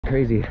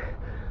crazy.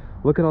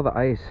 Look at all the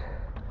ice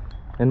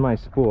in my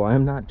spool. I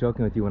am not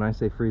joking with you when I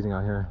say freezing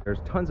out here. There's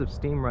tons of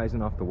steam rising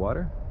off the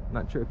water.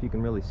 Not sure if you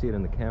can really see it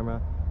in the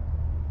camera,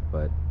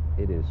 but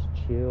it is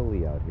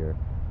chilly out here.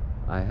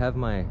 I have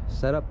my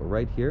setup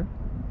right here.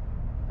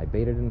 I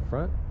baited in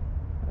front.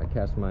 I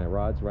cast my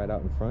rods right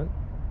out in front,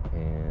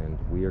 and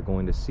we are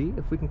going to see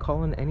if we can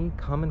call in any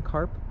common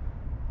carp.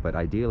 But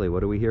ideally,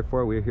 what are we here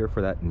for? We're here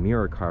for that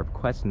Mirror Carp,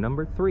 quest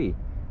number 3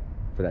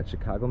 for that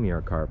Chicago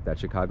Mirror Carp, that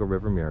Chicago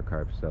River Mirror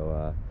Carp.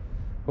 So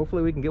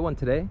hopefully we can get one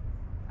today.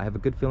 I have a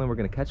good feeling we're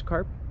going to catch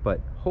carp, but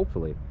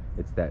hopefully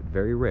it's that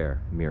very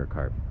rare Mirror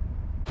Carp.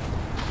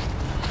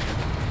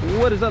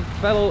 What is up,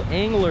 fellow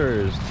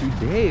anglers?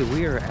 Today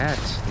we are at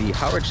the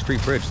Howard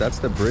Street Bridge. That's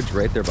the bridge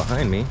right there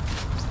behind me.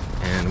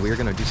 And we're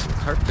going to do some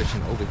carp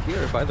fishing over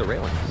here by the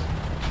railings.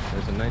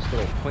 There's a nice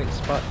little point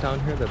spot down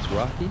here that's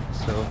rocky.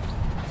 So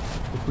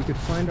if we could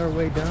find our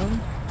way down,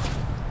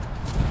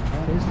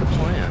 that is the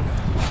plan.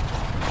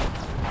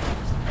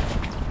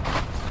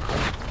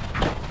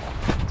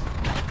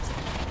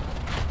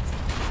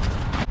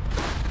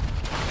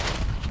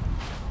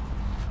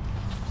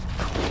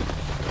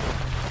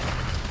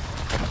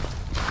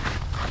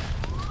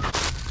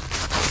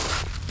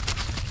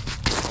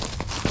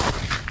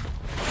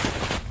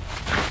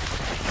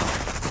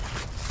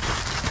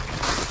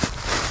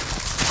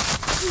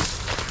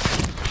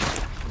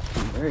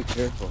 Very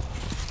careful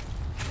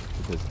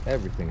because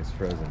everything is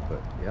frozen,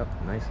 but yep,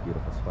 nice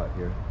beautiful spot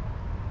here.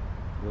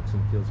 Looks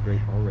and feels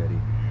great already.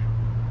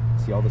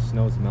 See, all the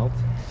snows melt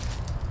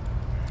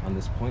on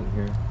this point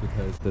here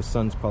because the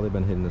sun's probably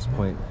been hitting this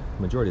point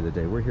majority of the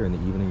day. We're here in the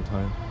evening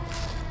time,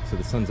 so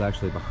the sun's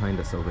actually behind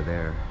us over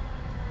there,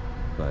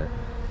 but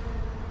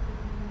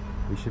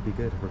we should be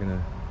good. We're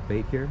gonna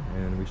bait here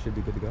and we should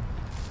be good to go.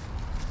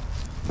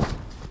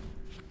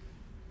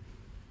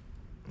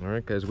 All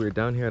right guys, we're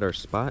down here at our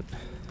spot.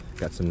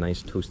 Got some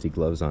nice toasty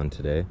gloves on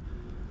today.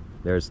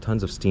 There's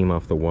tons of steam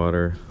off the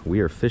water. We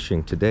are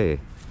fishing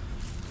today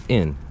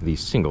in the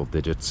single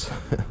digits.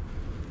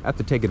 Have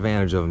to take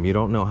advantage of them. You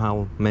don't know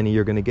how many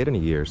you're gonna get in a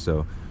year,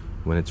 so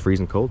when it's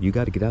freezing cold, you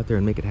gotta get out there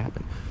and make it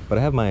happen. But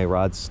I have my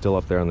rods still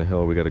up there on the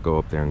hill. We gotta go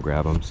up there and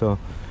grab them. So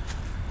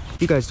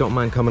if you guys don't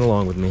mind coming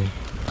along with me.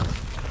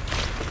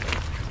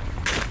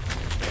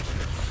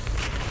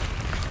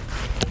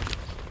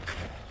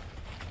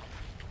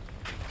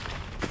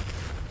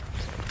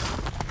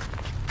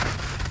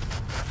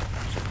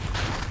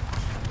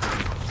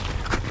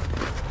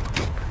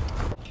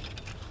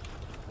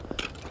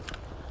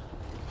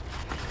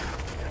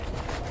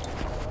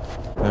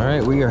 All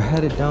right, we are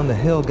headed down the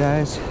hill,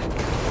 guys.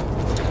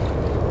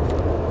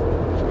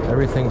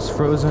 Everything's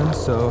frozen,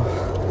 so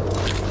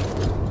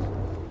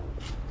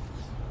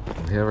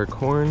we have our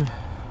corn,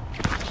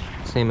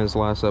 same as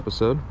last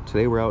episode.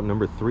 Today we're out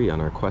number 3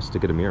 on our quest to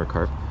get a Mirror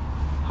Carp.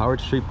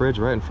 Howard Street Bridge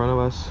right in front of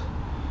us.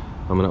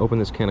 I'm gonna open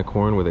this can of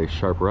corn with a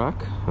sharp rock,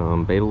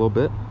 bait a little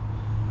bit,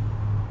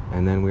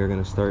 and then we're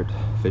gonna start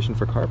fishing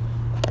for carp.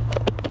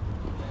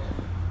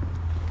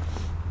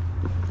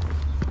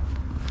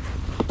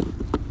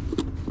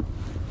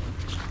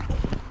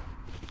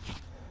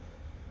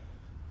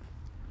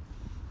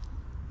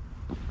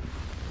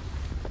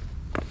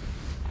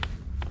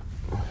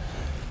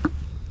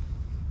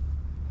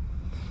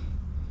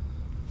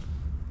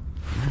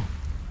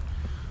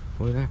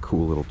 Look at that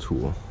cool little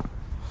tool.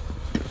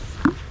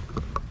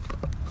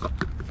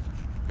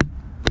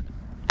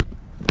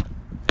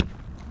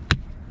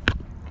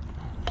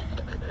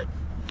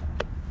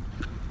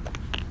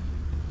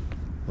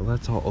 Well,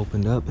 that's all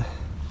opened up.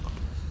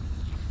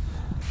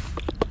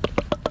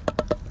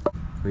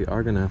 We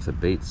are gonna have to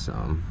bait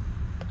some.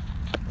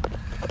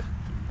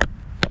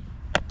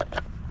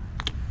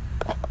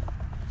 I'll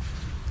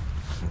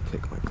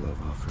kick my glove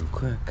off real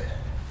quick.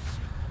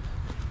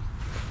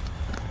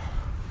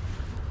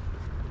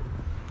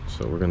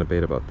 So we're gonna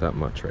bait about that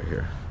much right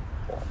here.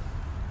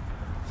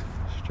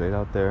 Straight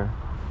out there.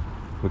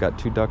 We got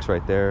 2 ducks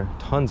right there.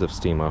 Tons of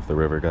steam off the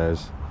river,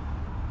 guys.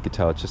 You can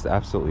tell it's just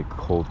absolutely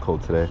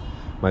cold today.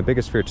 My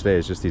biggest fear today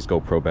is just these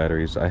GoPro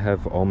batteries. I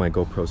have all my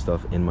GoPro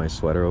stuff in my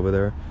sweater over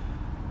there.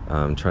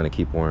 I'm trying to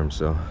keep warm,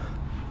 so.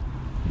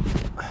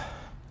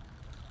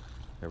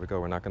 There we go.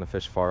 We're not gonna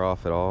fish far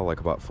off at all, like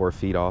about 4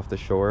 feet off the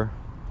shore.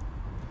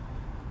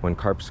 When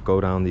carps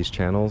go down these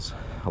channels,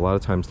 a lot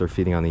of times they're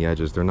feeding on the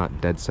edges. They're not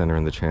dead center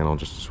in the channel,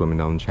 just swimming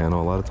down the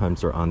channel. A lot of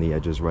times they're on the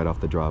edges right off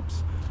the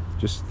drops,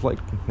 just like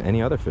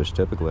any other fish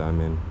typically, I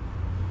mean.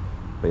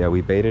 But yeah, we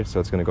baited, so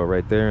it's gonna go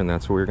right there, and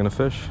that's where we're gonna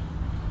fish.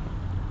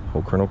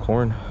 Whole kernel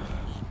corn.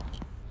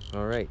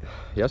 All right,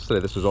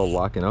 yesterday this was all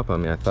locking up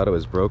on me. I thought it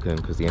was broken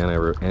because the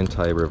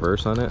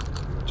anti-reverse on it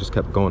just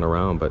kept going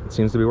around, but it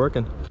seems to be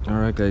working. All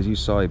right guys, you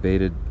saw I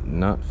baited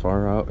not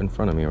far out in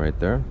front of me right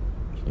there.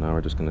 So now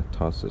we're just gonna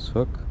toss this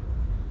hook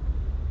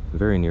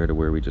very near to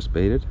where we just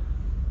baited.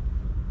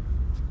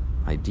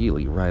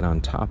 Ideally right on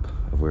top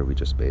of where we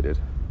just baited.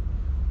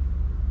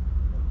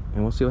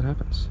 And we'll see what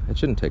happens. It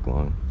shouldn't take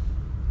long.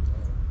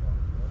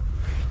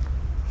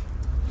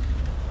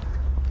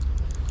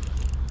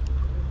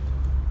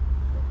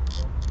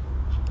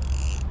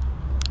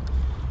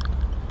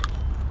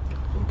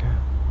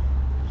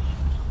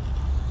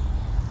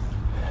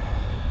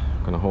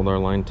 hold our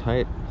line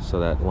tight so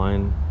that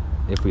line,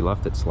 if we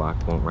left it slack,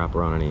 won't wrap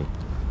around any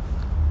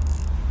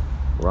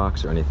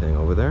rocks or anything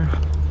over there.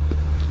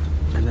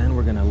 And then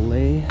we're gonna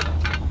lay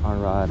our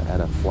rod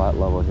at a flat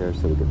level here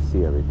so we can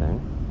see everything.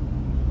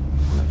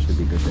 And that should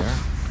be good there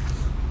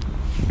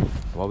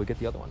while we get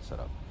the other one set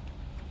up.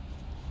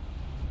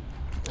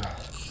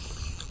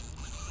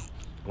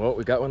 Well,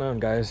 we got one on,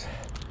 guys.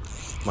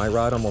 My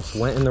rod almost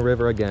went in the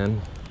river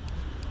again.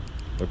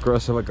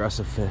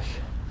 Aggressive fish.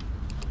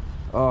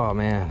 Oh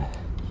man.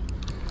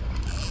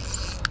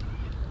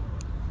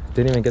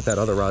 Didn't even get that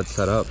other rod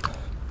set up.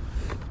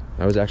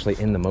 I was actually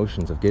in the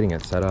motions of getting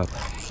it set up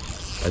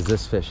as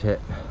this fish hit.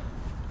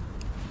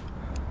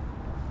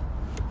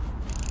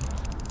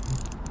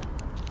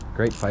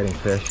 Great fighting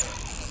fish.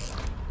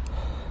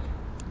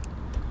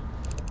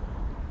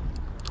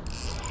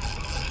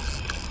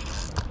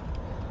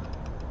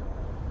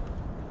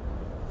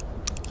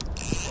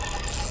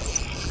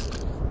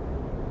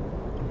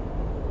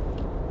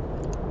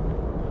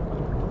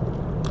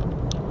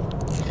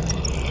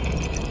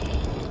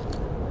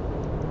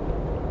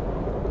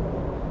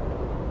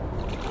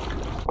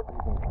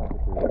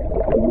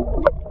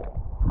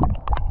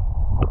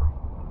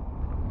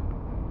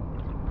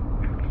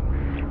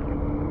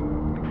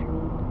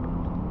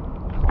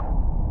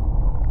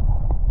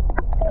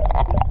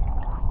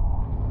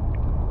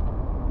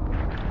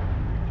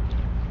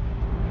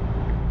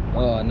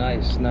 Oh,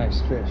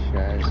 nice fish,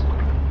 guys.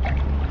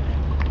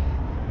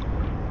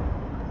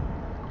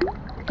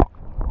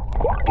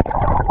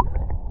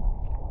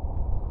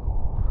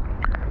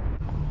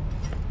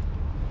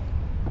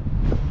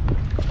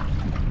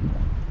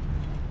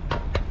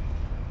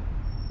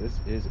 This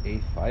is a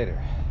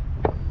fighter.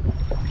 I'm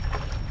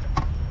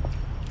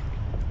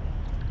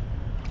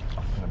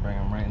gonna bring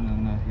him right into the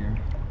net here.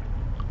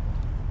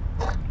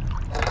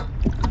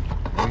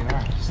 There we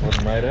are. Slip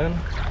him right in.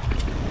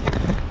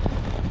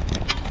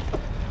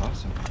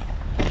 Awesome.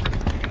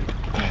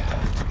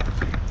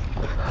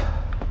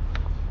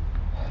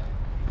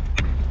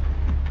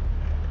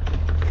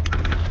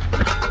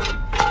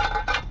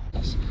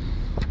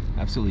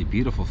 Absolutely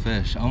beautiful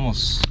fish.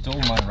 Almost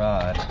stole my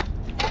rod.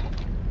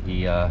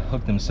 He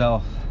hooked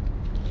himself.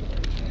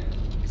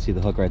 See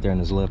the hook right there in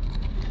his lip.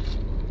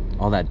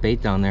 All that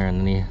bait down there,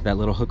 and then that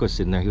little hook was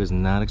sitting there. He was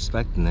not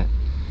expecting it.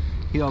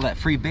 He had all that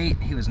free bait.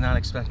 He was not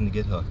expecting to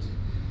get hooked.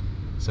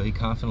 So he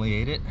confidently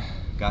ate it,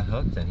 got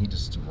hooked, and he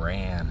just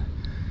ran.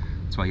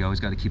 That's why you always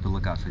got to keep a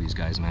lookout for these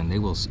guys, man. They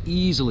will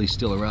easily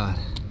steal a rod.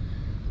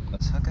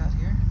 Let's hook out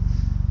here.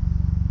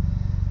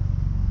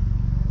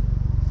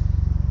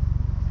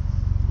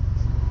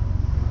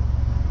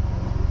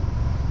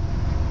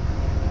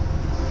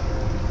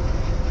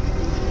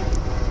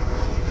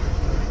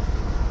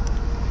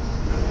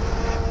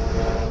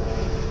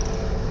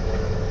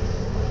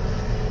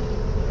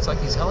 It's like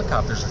these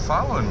helicopters are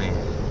following me.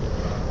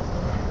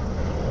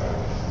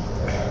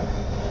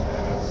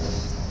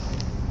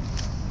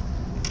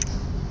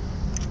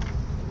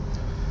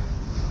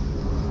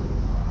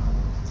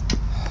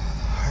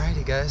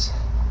 Alrighty, guys.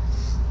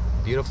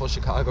 Beautiful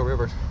Chicago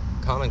River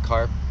common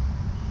carp.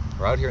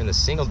 We're out here in the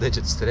single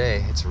digits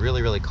today. It's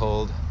really, really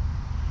cold.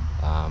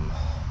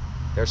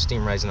 There's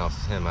steam rising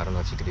off him. I don't know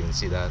if you could even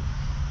see that,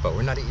 but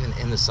we're not even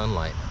in the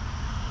sunlight.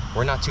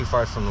 We're not too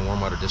far from the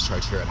warm water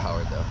discharge here at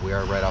Howard, though. We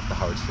are right off the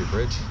Howard Street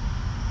Bridge.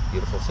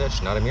 Beautiful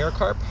fish. Not a mirror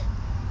carp,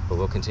 but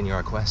we'll continue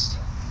our quest.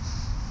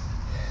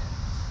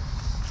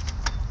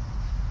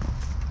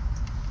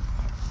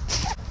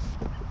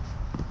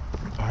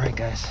 All right,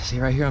 guys.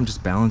 See right here, I'm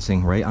just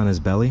balancing right on his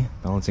belly,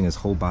 balancing his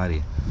whole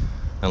body.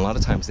 And a lot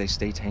of times they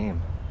stay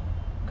tame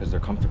because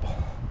they're comfortable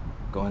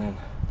going in.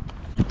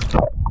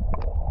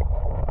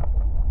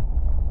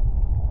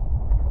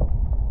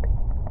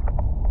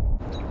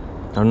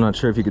 I'm not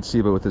sure if you could see,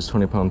 but with this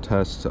 20-pound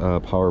test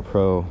Power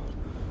Pro,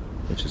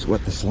 which is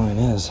what this line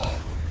is,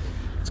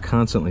 it's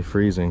constantly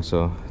freezing,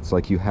 so it's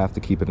like you have to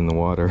keep it in the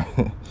water.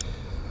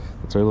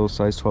 It's our little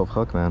size 12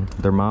 hook, man.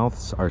 Their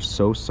mouths are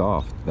so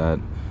soft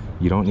that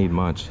you don't need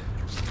much.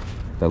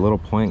 That little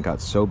point got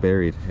so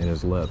buried in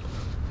his lip.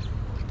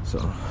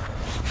 So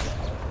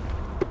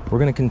we're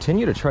gonna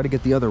continue to try to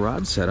get the other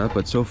rod set up,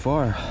 but so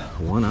far,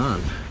 one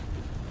on.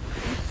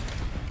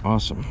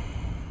 Awesome.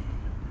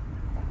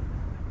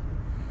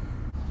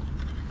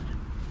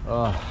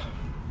 Oh,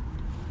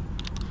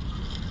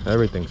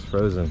 everything's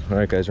frozen. All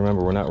right, guys,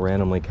 remember, we're not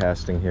randomly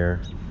casting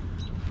here.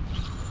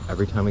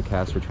 Every time we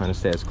cast, we're trying to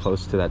stay as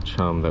close to that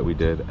chum that we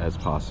did as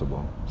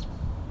possible.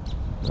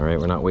 All right,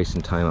 we're not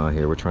wasting time out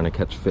here. We're trying to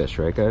catch fish,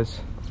 right, guys?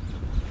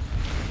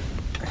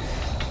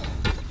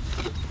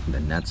 The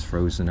net's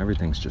frozen.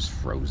 Everything's just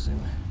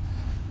frozen.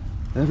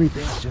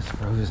 Everything's just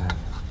frozen.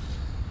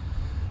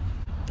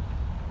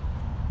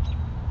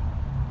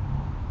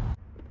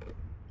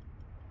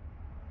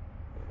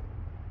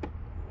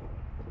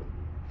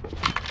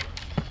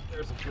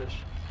 There's a fish.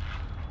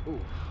 Ooh,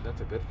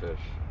 that's a good fish.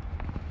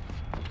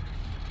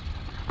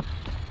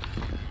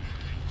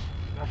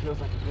 That feels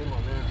like a good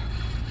one there.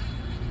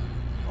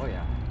 Oh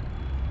yeah.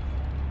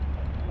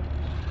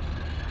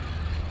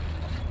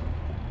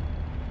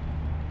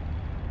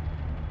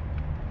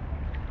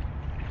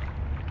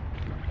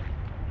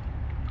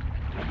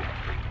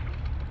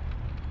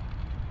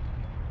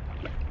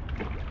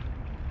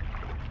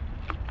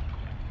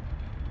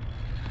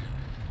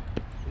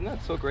 Isn't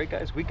that so great,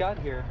 guys? We got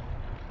here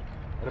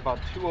at about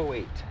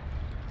 2:08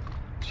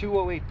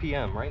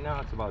 p.m. Right now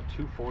it's about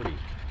 2:40,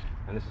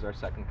 and this is our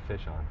second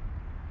fish on,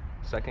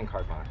 second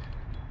carp on.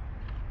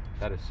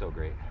 That is so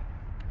great.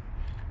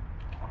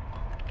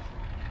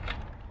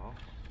 Oh.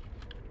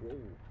 Whoa.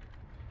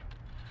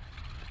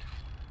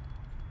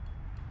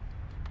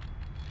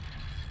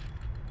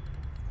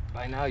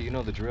 By now you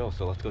know the drill,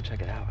 so let's go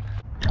check it out.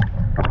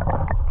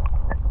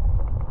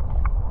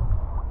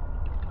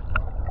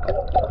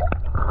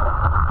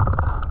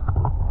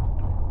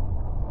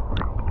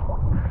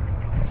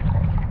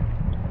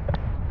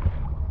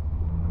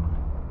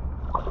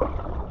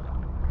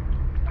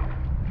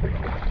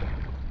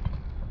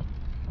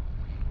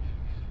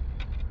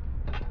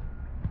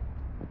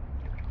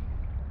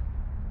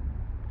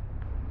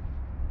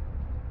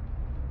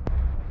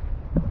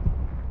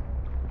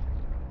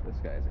 This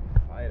guy's a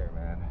fighter,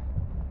 man.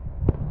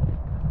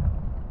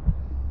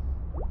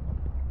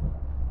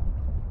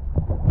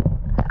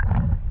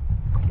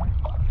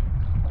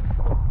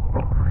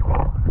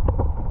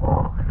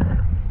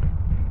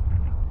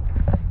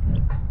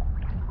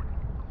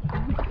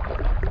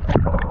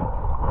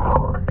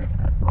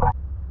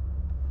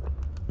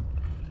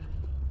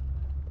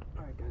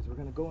 Alright guys, we're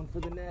gonna go in for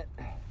the net.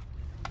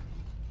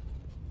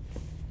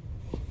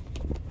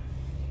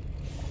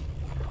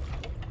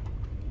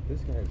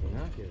 This guy's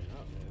not getting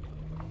up, man.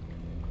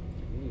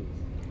 Jeez.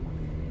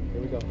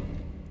 Here we go.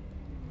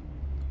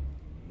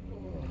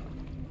 Oh,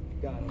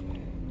 got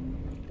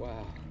him.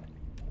 Wow.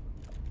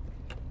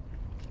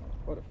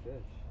 What a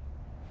fish.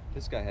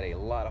 This guy had a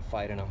lot of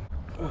fight in him.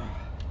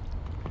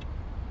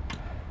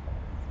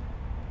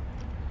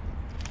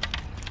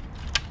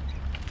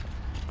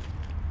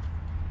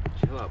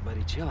 Chill out,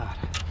 buddy, chill out.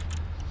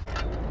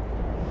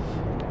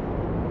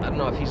 I don't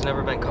know if he's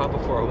never been caught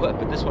before or what,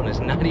 but this one is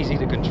not easy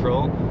to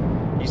control.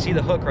 You see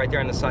the hook right there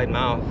on the side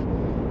mouth,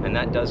 and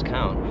that does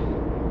count.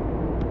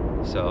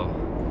 So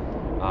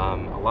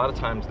a lot of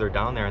times they're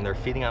down there and they're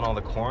feeding on all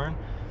the corn,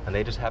 and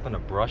they just happen to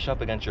brush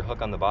up against your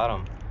hook on the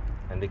bottom,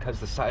 and because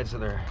the sides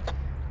of their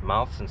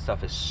mouths and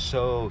stuff is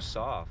so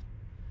soft,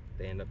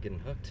 they end up getting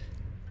hooked.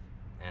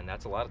 And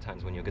that's a lot of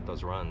times when you'll get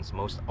those runs.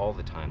 Most all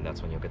the time,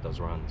 that's when you'll get those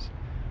runs.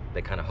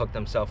 They kind of hook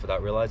themselves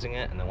without realizing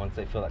it, and then once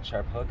they feel that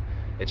sharp hook,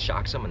 it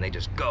shocks them and they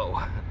just go.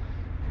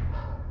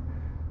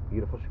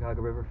 Beautiful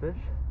Chicago River fish.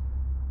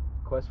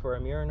 Quest for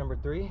a mirror number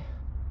 3.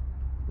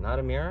 Not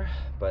a mirror,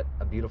 but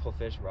a beautiful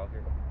fish.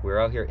 We're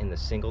out here in the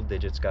single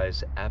digits,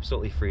 guys.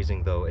 Absolutely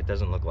freezing, though it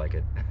doesn't look like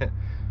it.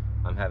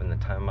 I'm having the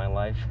time of my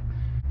life.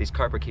 These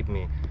carp are keeping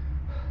me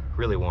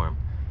really warm.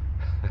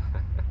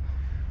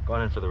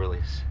 Going in for the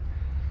release.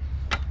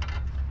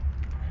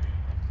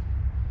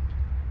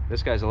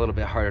 This guy's a little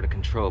bit harder to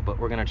control, but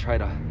we're gonna try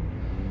to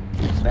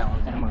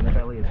balance him on the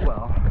belly as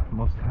well.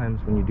 Most times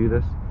when you do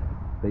this,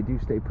 they do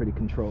stay pretty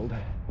controlled.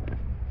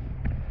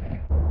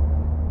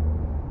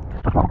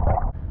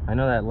 I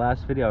know that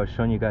last video I was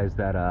showing you guys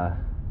that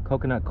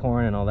coconut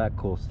corn and all that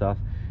cool stuff,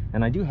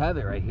 and I do have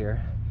it right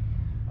here,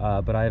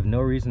 but I have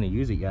no reason to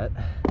use it yet.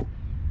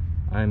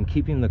 I'm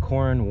keeping the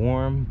corn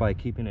warm by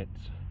keeping it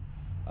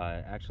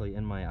actually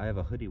in my, I have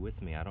a hoodie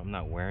with me. I'm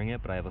not wearing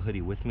it, but I have a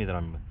hoodie with me that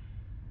I'm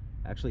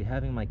actually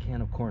having my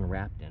can of corn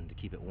wrapped in to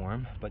keep it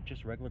warm, but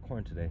just regular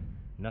corn today.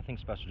 Nothing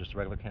special, just a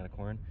regular can of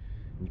corn.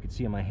 And you can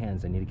see in my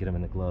hands, I need to get them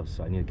in the gloves,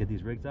 so I need to get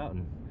these rigs out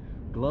and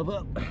glove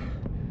up.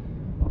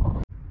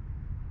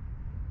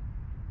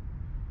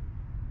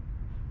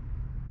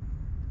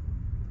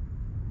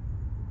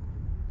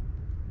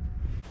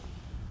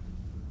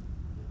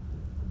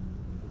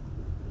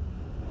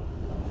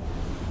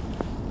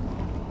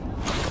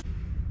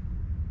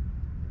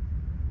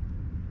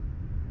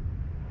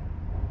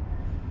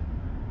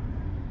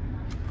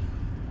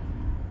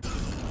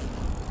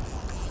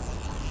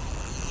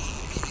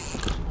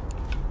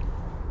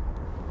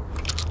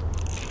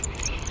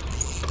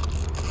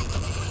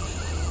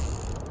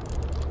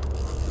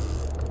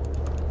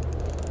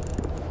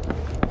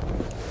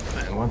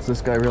 Once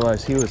this guy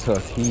realized he was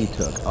hooked, he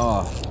took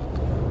off.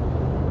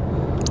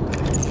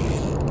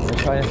 I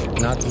try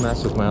not to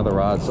mess with my other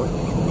rods. So I'm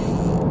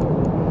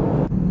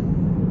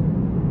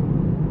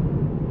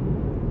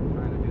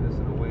trying to do this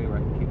in a way where I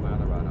can keep my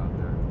other rod out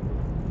there.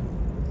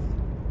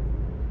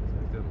 I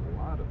did a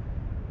lot of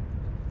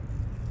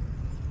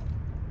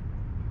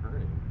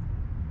hurting.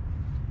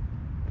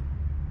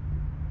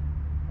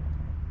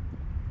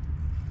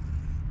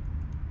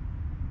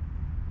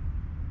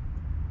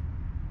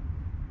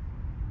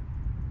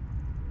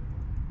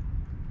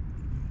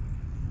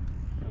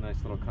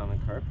 Nice little common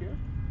carp here.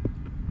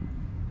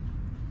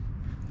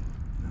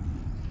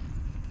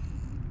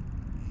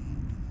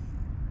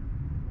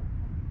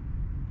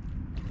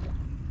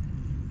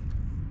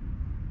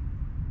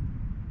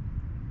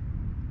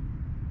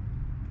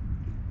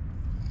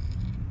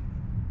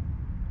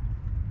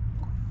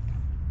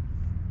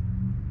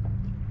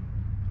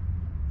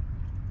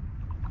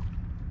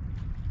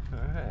 All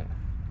right.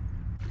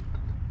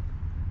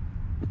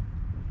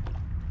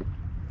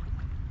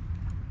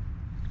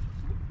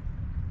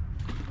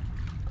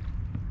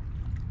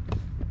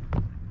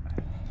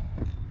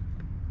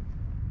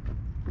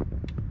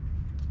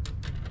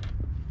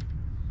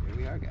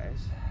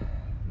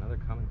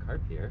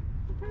 carp here.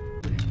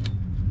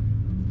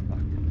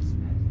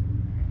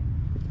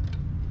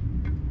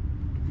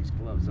 Get these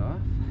gloves off.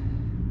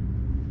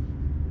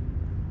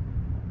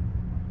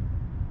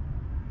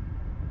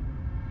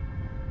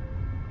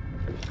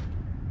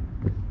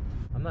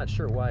 I'm not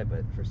sure why,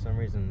 but for some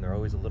reason they're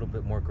always a little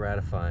bit more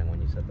gratifying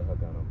when you set the hook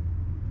on them.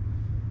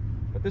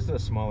 But this is a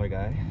smaller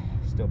guy,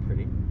 still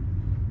pretty,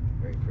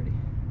 very pretty.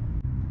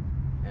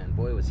 And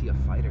boy, was he a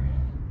fighter.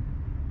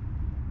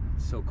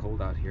 It's so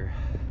cold out here.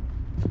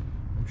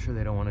 I'm sure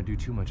they don't want to do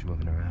too much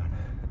moving around.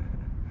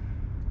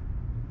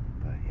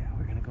 But yeah,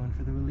 we're gonna go in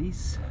for the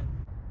release.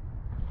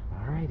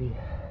 Alrighty,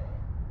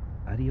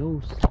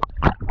 adios.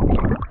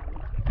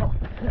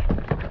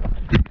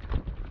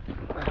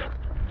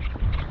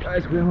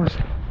 Guys, we almost...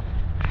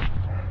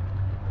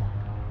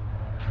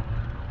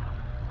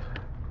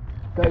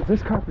 Guys,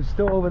 this carp is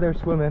still over there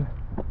swimming.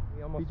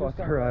 We almost lost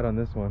her out on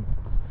this one.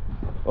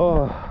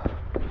 Oh.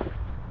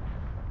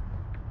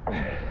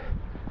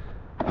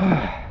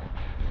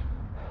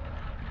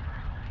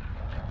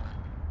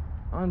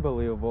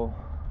 Unbelievable.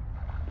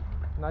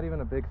 Not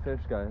even a big fish,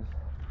 guys.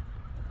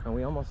 And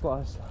we almost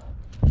lost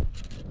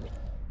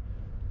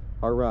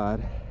our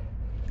rod.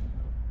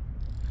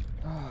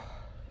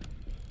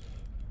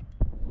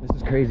 This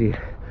is crazy.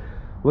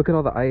 Look at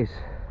all the ice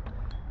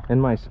in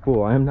my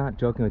spool. I am not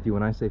joking with you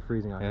when I say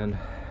freezing. And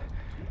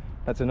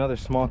that's another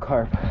small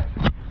carp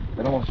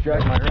that almost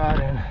dragged my rod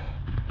in.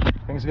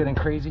 Things are getting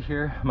crazy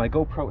here. My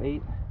GoPro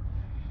 8,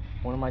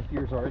 one of my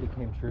fears already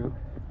came true.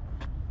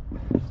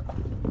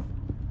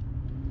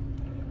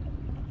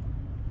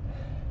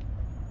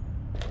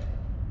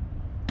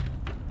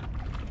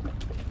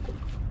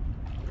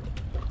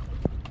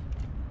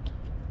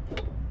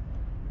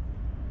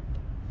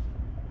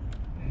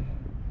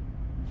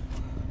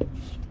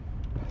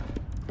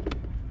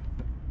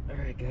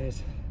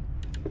 Guys,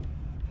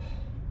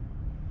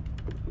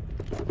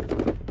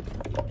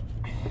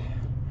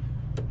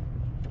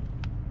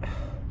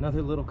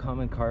 another little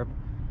common carp.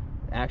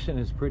 Action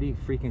is pretty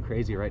freaking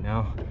crazy right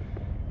now.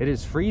 It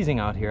is freezing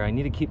out here. I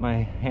need to keep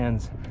my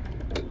hands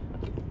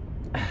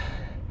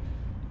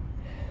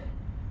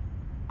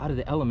out of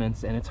the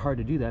elements, and it's hard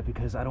to do that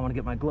because I don't want to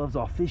get my gloves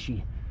all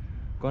fishy.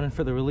 Going in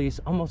for the release.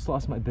 Almost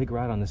lost my big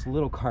rod on this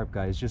little carp,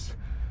 guys. Just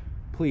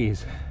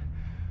please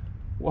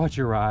watch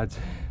your rods.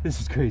 This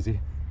is crazy.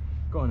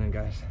 Going in,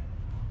 guys.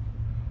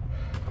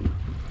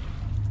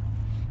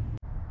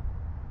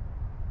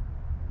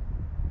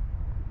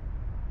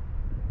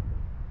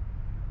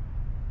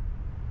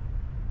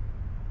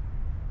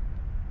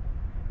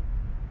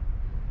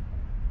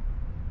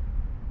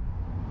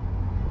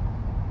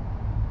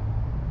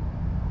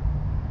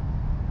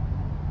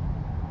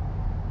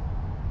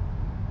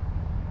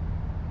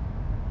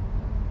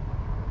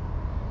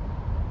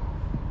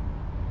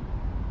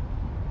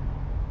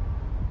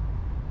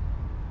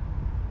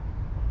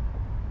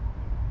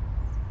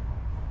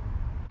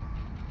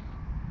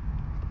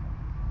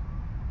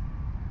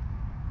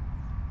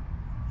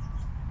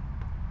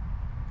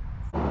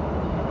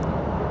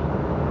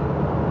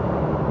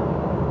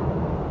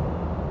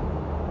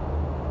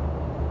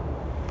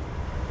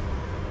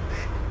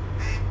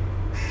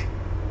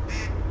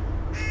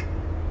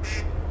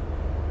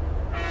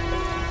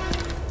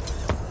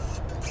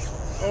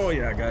 Oh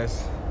yeah,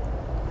 guys.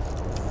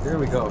 There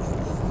we go.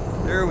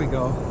 There we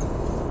go.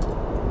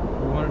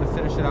 We wanted to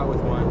finish it out with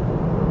one,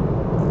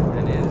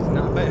 and it has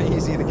not been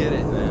easy to get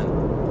it, man.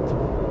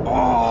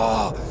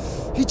 Oh,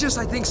 he just,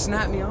 I think,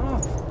 snapped me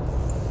off.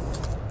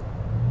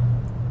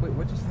 Wait,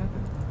 what just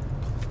happened?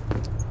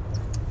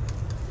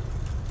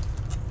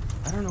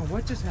 I don't know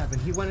what just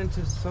happened. He went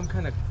into some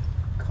kind of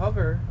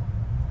cover.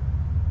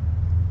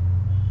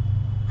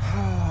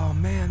 Oh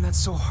man, that's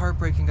so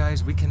heartbreaking,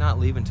 guys. We cannot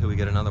leave until we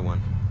get another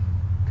one.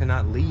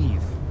 Cannot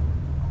leave.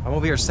 I'm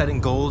over here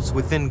setting goals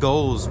within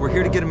goals. We're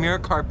here to get a mirror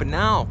carp, but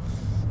now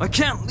I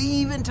can't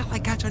leave until I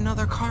catch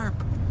another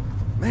carp.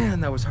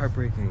 Man, that was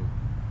heartbreaking.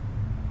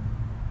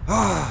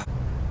 Ah.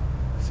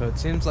 So it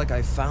seems like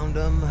I found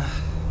them.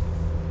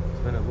 It's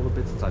been a little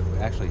bit since I've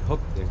actually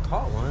hooked and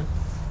caught one.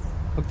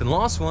 Hooked and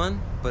lost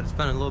one, but it's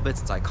been a little bit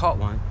since I caught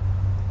one.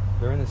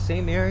 They're in the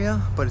same area,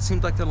 but it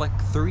seems like they're like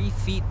 3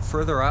 feet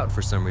further out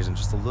for some reason,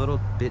 just a little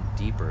bit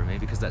deeper. Maybe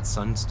because that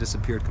sun's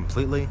disappeared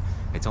completely.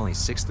 It's only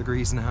 6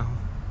 degrees now.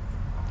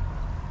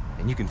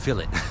 And you can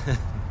feel it.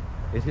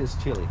 It is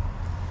chilly.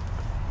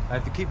 I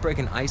have to keep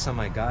breaking ice on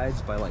my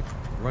guides by like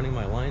running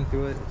my line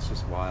through it. It's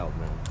just wild,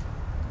 man.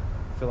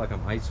 I feel like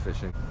I'm ice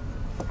fishing.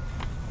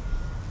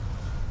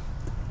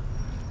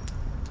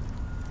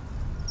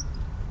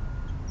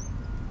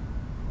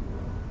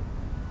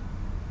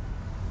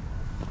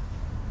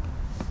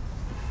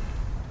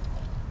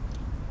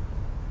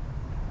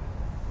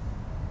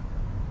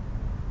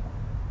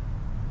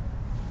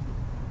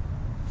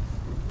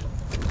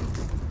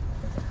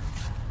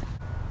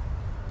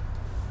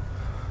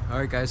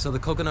 Alright guys, so the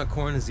coconut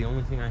corn is the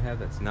only thing I have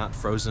that's not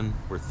frozen.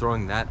 We're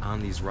throwing that on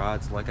these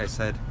rods. Like I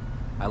said,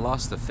 I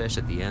lost the fish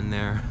at the end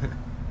there.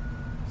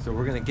 So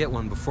we're going to get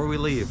one before we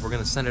leave. We're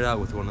going to send it out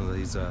with one of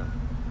these,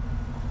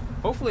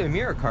 hopefully a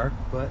mirror carp,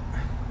 but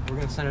we're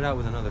gonna send it out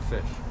with another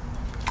fish.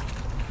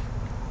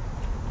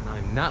 And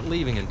I'm not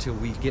leaving until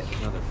we get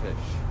another fish.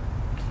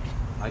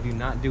 I do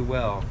not do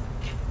well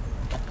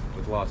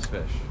with lost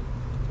fish.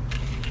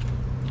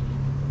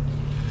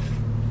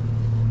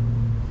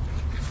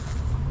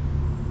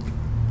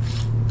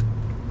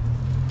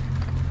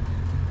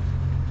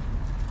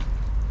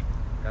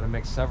 Gotta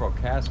make several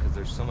casts because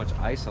there's so much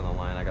ice on the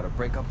line. I gotta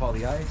break up all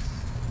the ice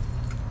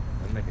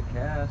and make a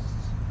cast.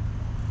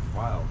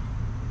 Wow.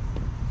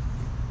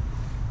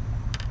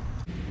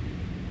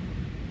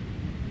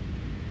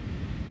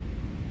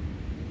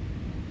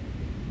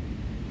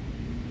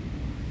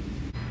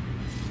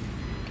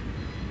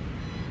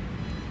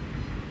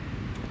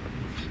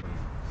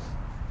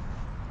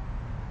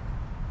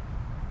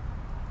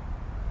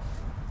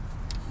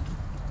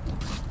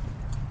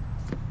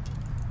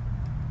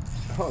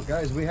 Oh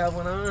guys, we have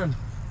one on.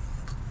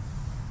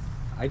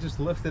 I just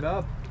lifted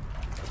up.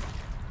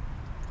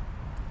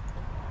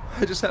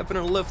 I just happened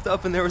to lift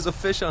up and there was a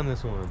fish on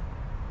this one.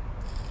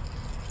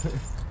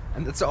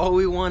 And that's all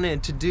we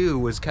wanted to do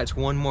was catch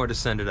one more to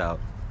send it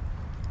out.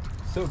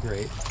 So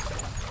great.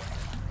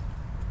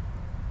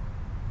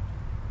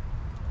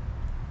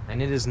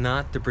 And it is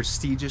not the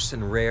prestigious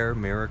and rare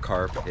Mirror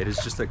Carp. It is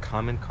just a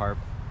common carp,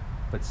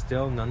 but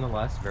still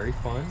nonetheless very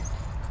fun.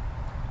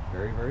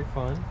 Very, very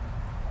fun.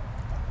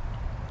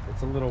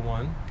 It's a little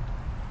one.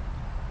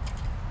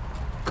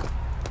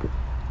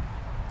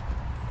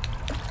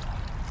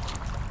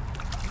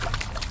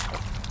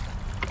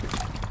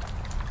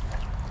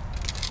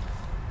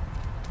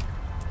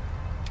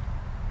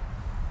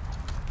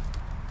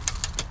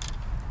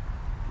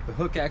 The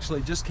hook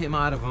actually just came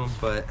out of him,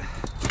 but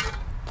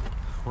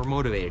we're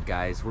motivated,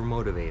 guys. We're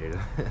motivated.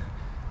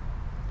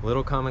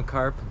 Little common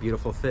carp,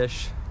 beautiful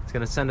fish. It's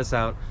gonna send us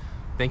out.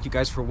 Thank you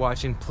guys for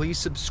watching. Please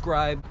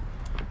subscribe.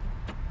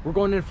 We're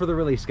going in for the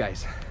release,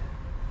 guys.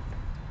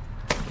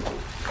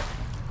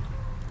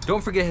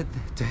 Don't forget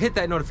to hit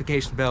that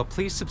notification bell.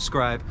 Please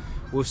subscribe.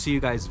 We'll see you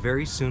guys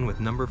very soon with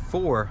number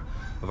 4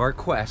 of our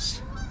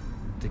quest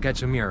to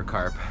catch a Mirror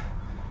Carp.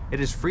 It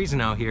is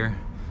freezing out here.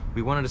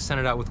 We wanted to send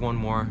it out with one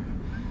more.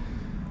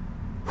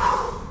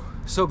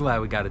 So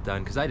glad we got it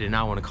done because I did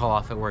not want to call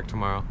off at work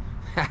tomorrow.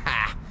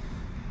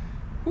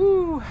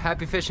 Woo!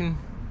 Happy fishing.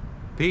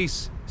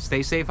 Peace.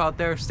 Stay safe out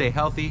there. Stay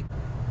healthy.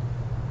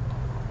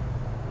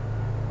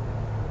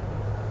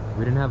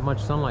 We didn't have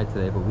much sunlight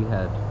today, but we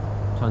had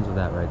tons of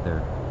that right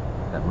there.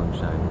 That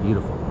moonshine.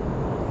 Beautiful.